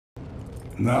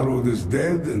Narod is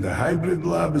dead and the hybrid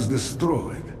lab is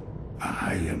destroyed.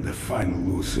 I am the final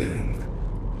loose end.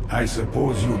 I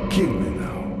suppose you kill me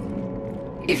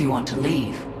now. If you want to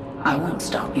leave, I won't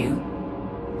stop you.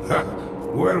 Ha!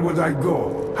 Where would I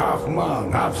go? Half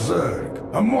man, half Zerg.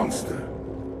 A monster.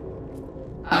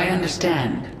 I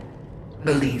understand.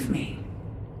 Believe me.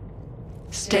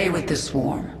 Stay with the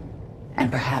swarm,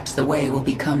 and perhaps the way will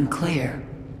become clear.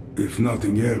 If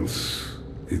nothing else,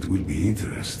 it will be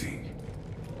interesting.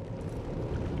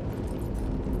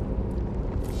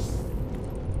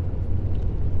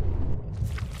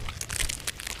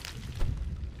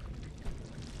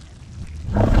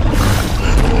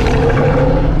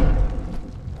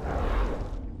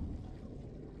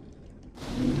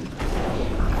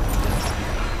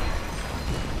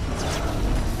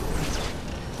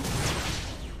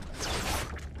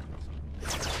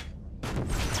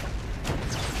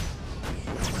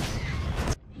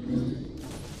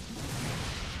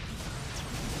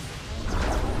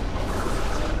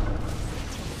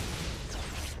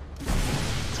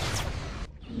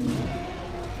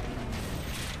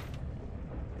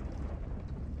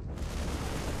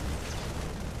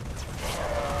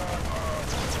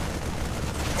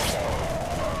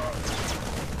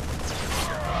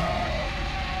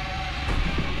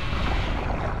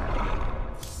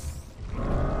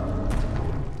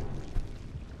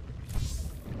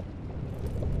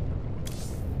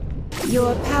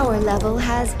 Your power level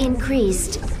has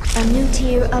increased. A new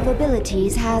tier of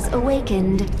abilities has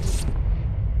awakened.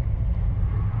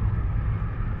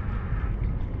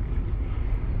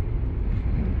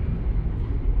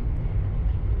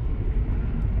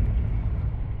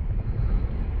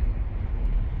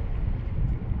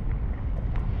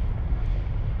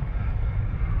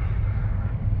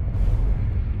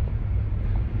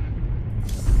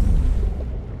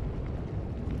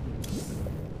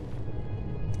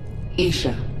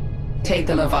 Isha, take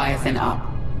the Leviathan up.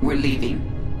 We're leaving.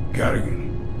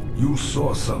 Kerrigan, you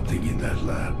saw something in that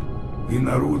lab. In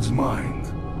Narod's mind.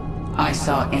 I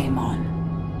saw Amon.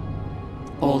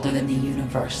 Older than the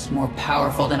universe, more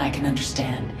powerful than I can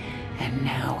understand. And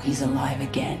now he's alive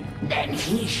again. Then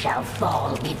he shall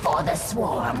fall before the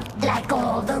swarm, like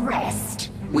all the rest.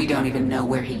 We don't even know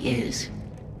where he is.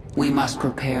 We must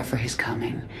prepare for his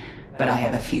coming. But I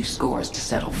have a few scores to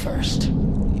settle first.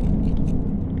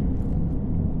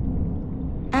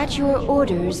 At your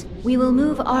orders, we will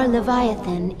move our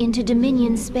Leviathan into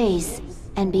Dominion space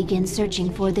and begin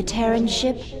searching for the Terran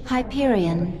ship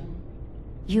Hyperion.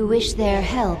 You wish their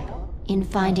help in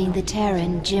finding the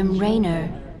Terran Jim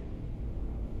Raynor.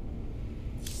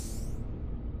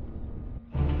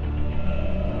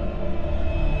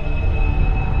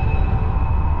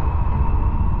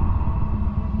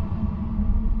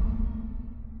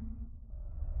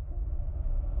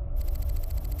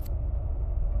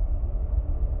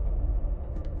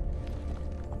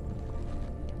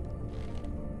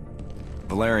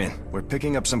 Valerian, we're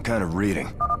picking up some kind of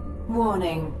reading.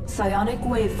 Warning. Psionic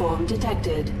waveform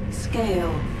detected.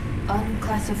 Scale.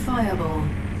 Unclassifiable.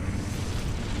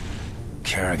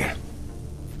 Kerrigan,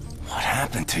 what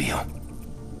happened to you?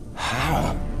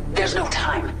 How? There's no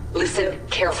time. Listen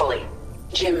carefully.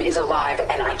 Jim is alive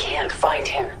and I can't find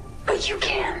him. But you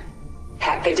can.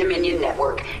 Hack the Dominion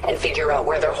network and figure out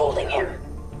where they're holding him.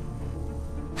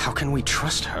 How can we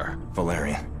trust her?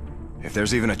 Valerian, if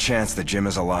there's even a chance that Jim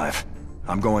is alive,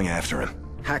 I'm going after him.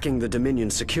 Hacking the Dominion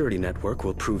security network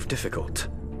will prove difficult.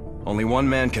 Only one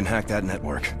man can hack that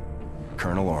network.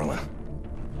 Colonel Orlin.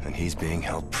 And he's being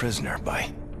held prisoner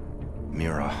by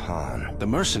Mira Han. The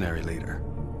mercenary leader.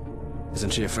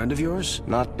 Isn't she a friend of yours?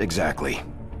 Not exactly.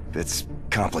 It's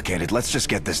complicated. Let's just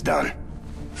get this done.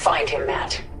 Find him,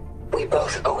 Matt. We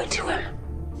both owe it to him.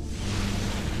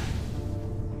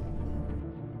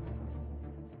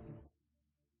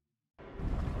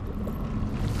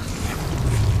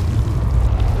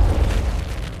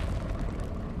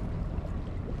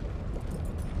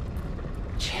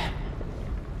 Jim,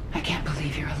 I can't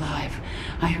believe you're alive.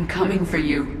 I am coming for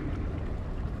you.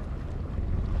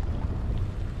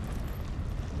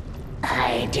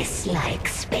 I dislike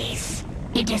space.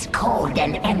 It is cold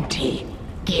and empty.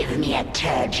 Give me a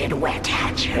turgid wet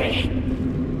hatchery.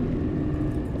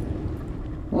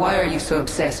 Why are you so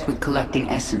obsessed with collecting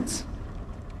essence?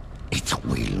 It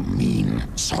will mean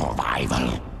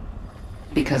survival.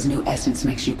 Because new essence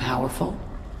makes you powerful?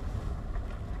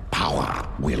 Power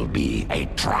will be a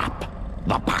trap.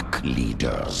 The pack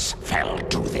leaders fell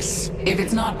to this. If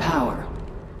it's not power,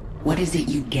 what is it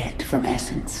you get from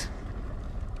essence?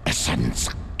 Essence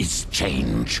is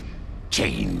change.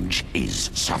 Change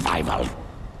is survival.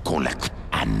 Collect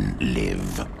and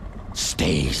live.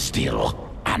 Stay still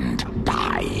and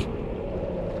die.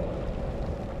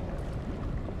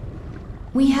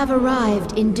 We have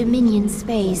arrived in Dominion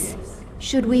space.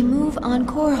 Should we move on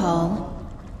Core Hall?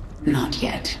 Not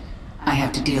yet. I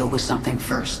have to deal with something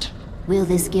first. Will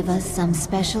this give us some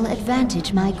special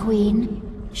advantage, my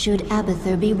queen? Should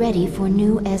Abathur be ready for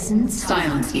new essence?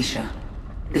 Silence, Isha.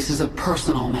 This is a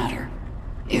personal matter.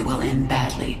 It will end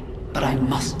badly, but I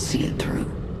must see it through.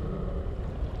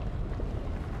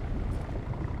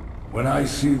 When I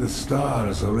see the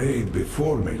stars arrayed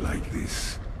before me like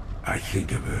this, I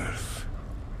think of Earth.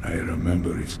 I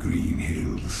remember its green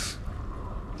hills.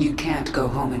 You can't go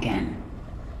home again.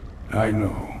 I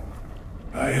know.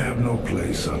 I have no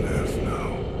place on Earth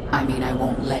now. I mean, I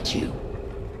won't let you.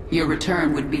 Your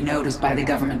return would be noticed by the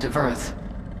government of Earth.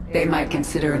 They might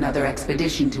consider another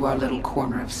expedition to our little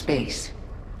corner of space.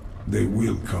 They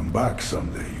will come back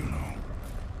someday, you know.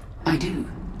 I do,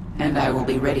 and I will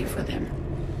be ready for them.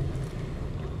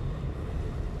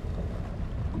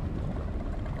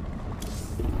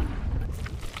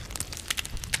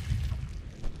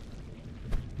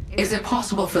 Is it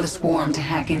possible for the Swarm to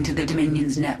hack into the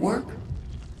Dominion's network?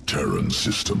 Terran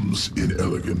systems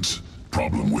inelegant.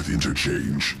 Problem with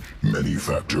interchange. Many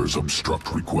factors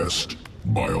obstruct request.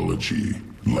 Biology.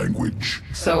 Language.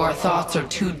 So our thoughts are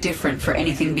too different for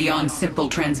anything beyond simple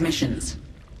transmissions.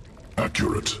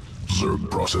 Accurate. Zerg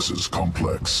processes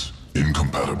complex.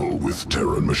 Incompatible with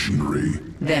Terran machinery.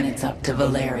 Then it's up to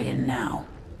Valerian now.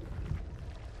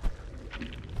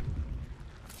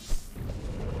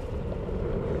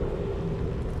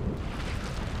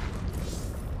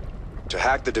 To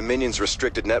hack the Dominion's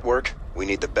restricted network, we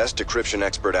need the best decryption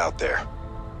expert out there,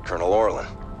 Colonel Orlan.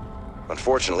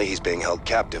 Unfortunately, he's being held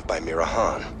captive by Mira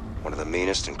Han, one of the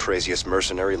meanest and craziest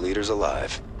mercenary leaders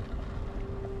alive.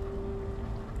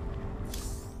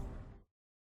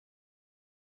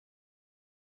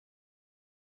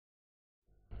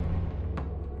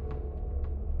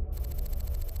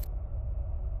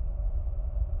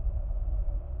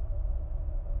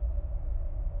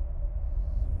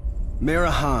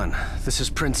 Mira Han, this is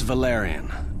Prince Valerian.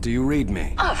 Do you read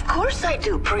me? Of course I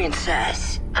do,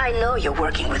 Princess. I know you're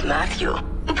working with Matthew.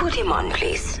 Put him on,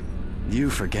 please. You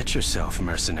forget yourself,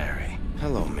 mercenary.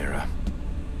 Hello, Mira.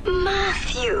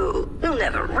 Matthew, you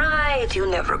never write, you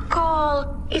never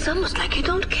call. It's almost like you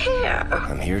don't care.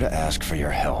 I'm here to ask for your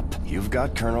help. You've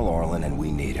got Colonel Orlan and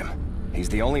we need him. He's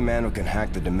the only man who can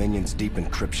hack the Dominion's deep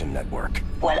encryption network.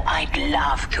 Well, I'd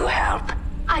love to help.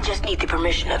 I just need the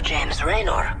permission of James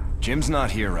Raynor. Jim's not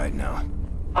here right now.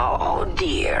 Oh,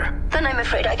 dear. Then I'm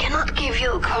afraid I cannot give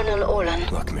you Colonel Orlan.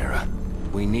 Look, Mira,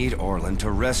 we need Orlan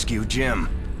to rescue Jim.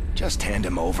 Just hand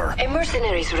him over. A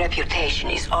mercenary's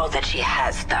reputation is all that she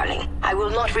has, darling. I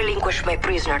will not relinquish my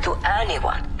prisoner to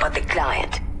anyone but the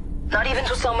client. Not even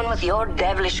to someone with your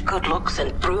devilish good looks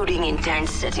and brooding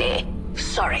intensity.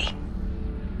 Sorry.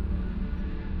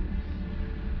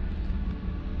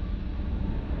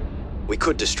 We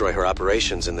could destroy her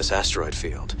operations in this asteroid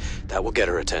field. That will get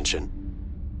her attention.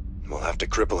 We'll have to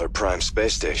cripple her prime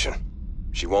space station.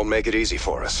 She won't make it easy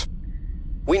for us.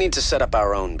 We need to set up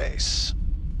our own base.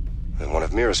 And one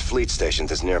of Mira's fleet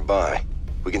stations is nearby.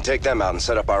 We can take them out and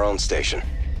set up our own station.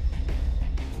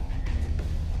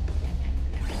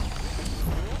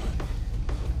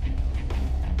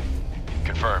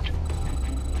 Confirmed.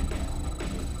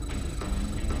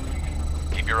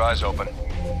 Keep your eyes open.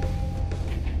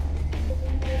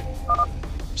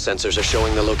 Sensors are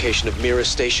showing the location of Mira's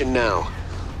station now.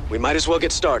 We might as well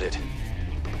get started.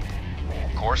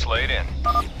 Course laid in.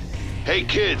 Hey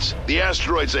kids, the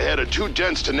asteroids ahead are too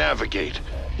dense to navigate.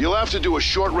 You'll have to do a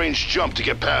short-range jump to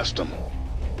get past them.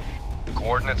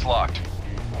 Coordinates locked.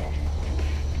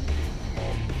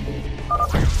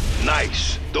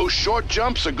 Nice. Those short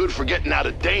jumps are good for getting out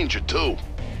of danger, too.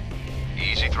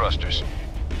 Easy thrusters.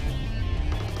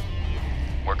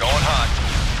 We're going hot.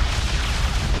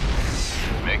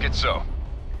 Make it so.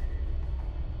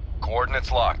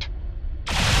 Coordinates locked.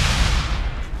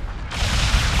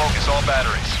 Focus all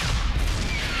batteries.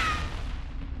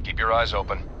 Keep your eyes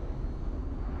open.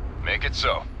 Make it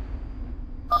so.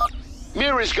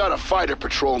 Mira's got a fighter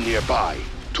patrol nearby.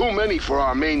 Too many for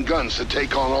our main guns to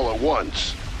take on all at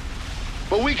once.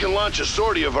 But we can launch a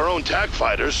sortie of our own TAC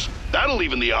fighters. That'll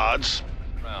even the odds.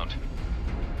 Round.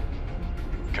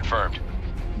 Confirmed.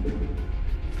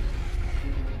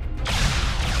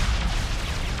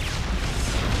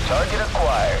 Target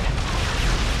acquired.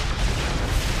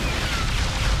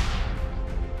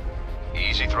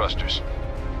 Easy thrusters.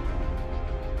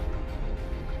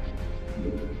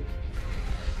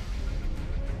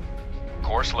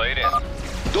 Course laid in.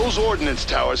 Those ordnance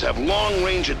towers have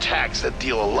long-range attacks that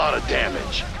deal a lot of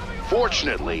damage.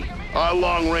 Fortunately, our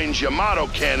long-range Yamato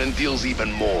cannon deals even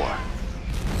more.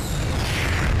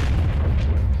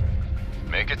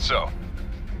 Make it so.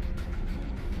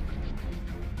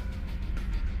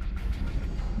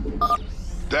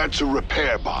 That's a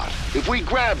repair bot. If we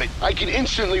grab it, I can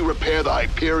instantly repair the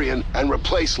Hyperion and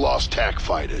replace lost TAC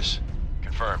fighters.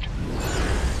 Confirmed.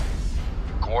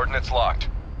 Coordinates locked.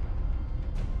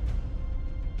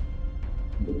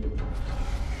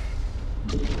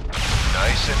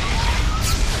 Nice and easy.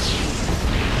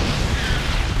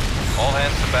 All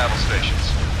hands to battle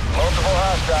stations. Multiple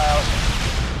hostiles.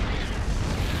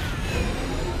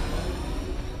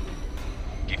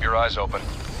 Keep your eyes open.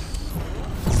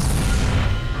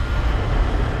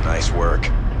 Nice work.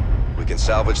 We can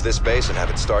salvage this base and have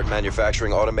it start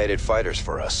manufacturing automated fighters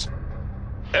for us.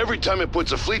 Every time it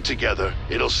puts a fleet together,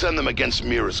 it'll send them against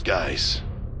Mira's guys.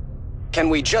 Can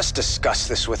we just discuss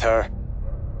this with her?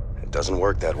 It doesn't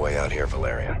work that way out here,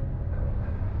 Valerian.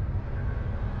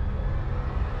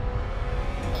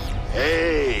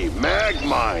 Hey, mag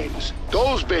mines.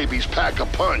 Those babies pack a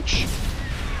punch.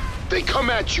 They come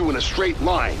at you in a straight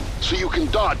line, so you can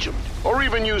dodge them, or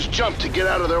even use jump to get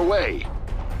out of their way.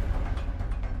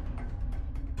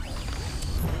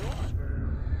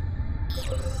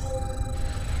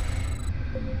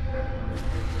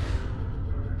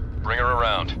 Bring her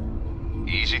around.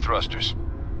 Easy thrusters.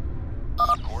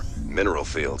 Mineral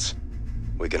fields.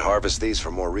 We can harvest these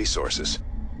for more resources.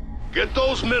 Get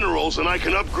those minerals and I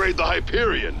can upgrade the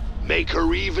Hyperion. Make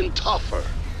her even tougher.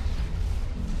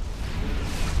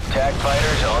 TAC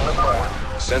fighters on the ground.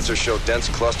 Sensors show dense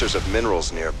clusters of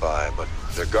minerals nearby, but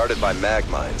they're guarded by mag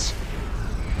mines.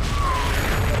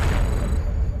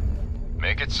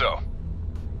 Make it so.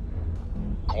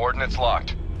 Coordinates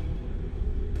locked.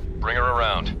 Bring her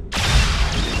around.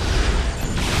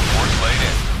 Force laid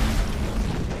in.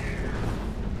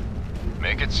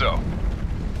 Make it so.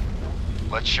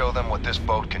 Let's show them what this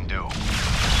boat can do.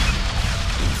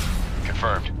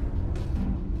 Confirmed.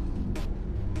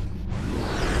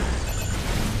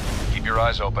 Keep your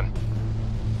eyes open.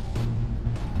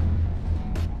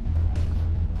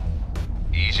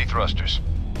 Easy thrusters.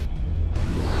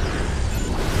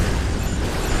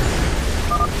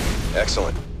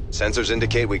 Excellent. Sensors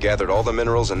indicate we gathered all the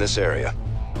minerals in this area.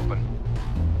 Open.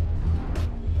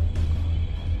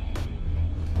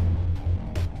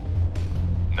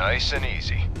 Nice and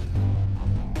easy.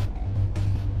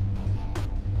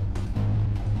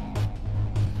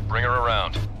 Bring her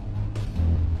around.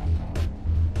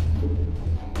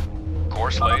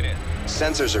 Course laid in.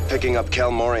 Sensors are picking up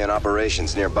Kelmorian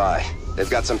operations nearby. They've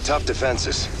got some tough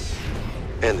defenses.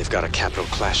 And they've got a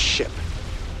capital-class ship.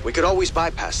 We could always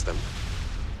bypass them.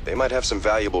 They might have some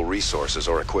valuable resources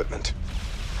or equipment.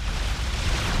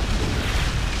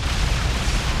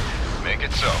 Make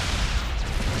it so.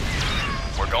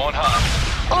 We're going hot.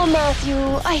 Oh, Matthew,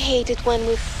 I hate it when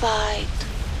we fight.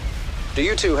 Do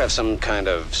you two have some kind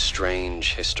of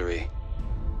strange history?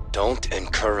 Don't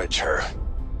encourage her.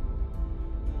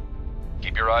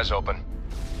 Keep your eyes open.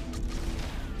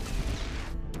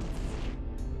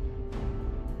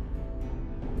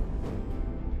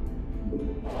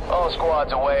 All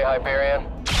squads away, Hyperion.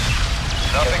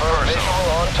 Nothing personal.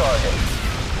 Visual on target.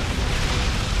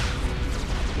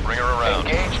 Bring her around.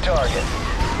 Engage target.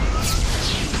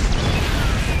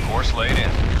 Course laid in.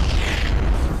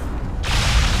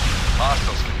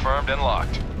 Hostiles confirmed and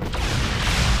locked.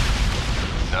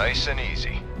 Nice and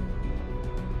easy.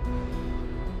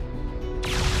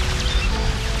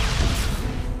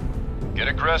 Get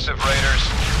aggressive, Raiders.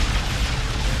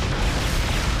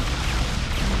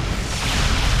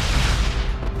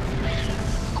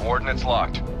 Coordinates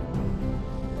locked.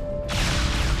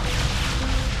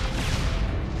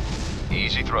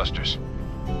 Easy thrusters.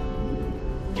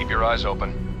 Keep your eyes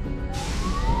open.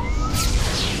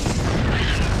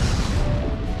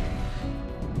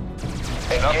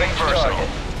 Nothing personal.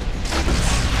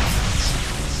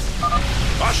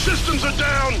 Our systems are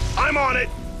down! I'm on it!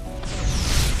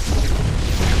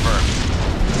 Confirmed.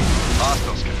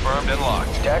 Hostiles confirmed and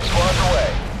locked. TAC squads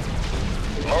away.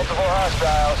 Multiple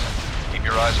hostiles. Keep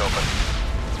your eyes open.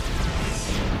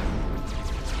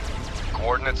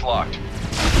 Coordinates locked.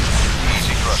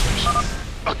 Easy thrusters.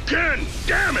 Again!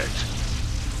 Damn it!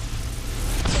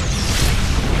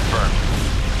 Confirmed.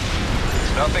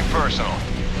 It's nothing personal.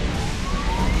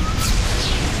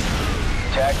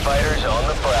 TAC fighters on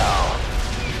the prowl.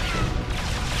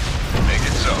 Make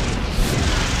it so.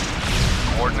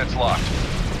 Coordinates locked.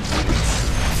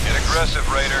 Get aggressive,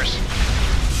 Raiders.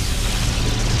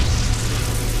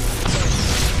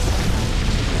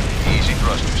 Easy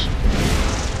thrusters.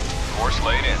 Course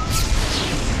laid in.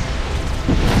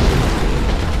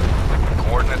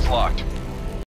 Coordinates locked.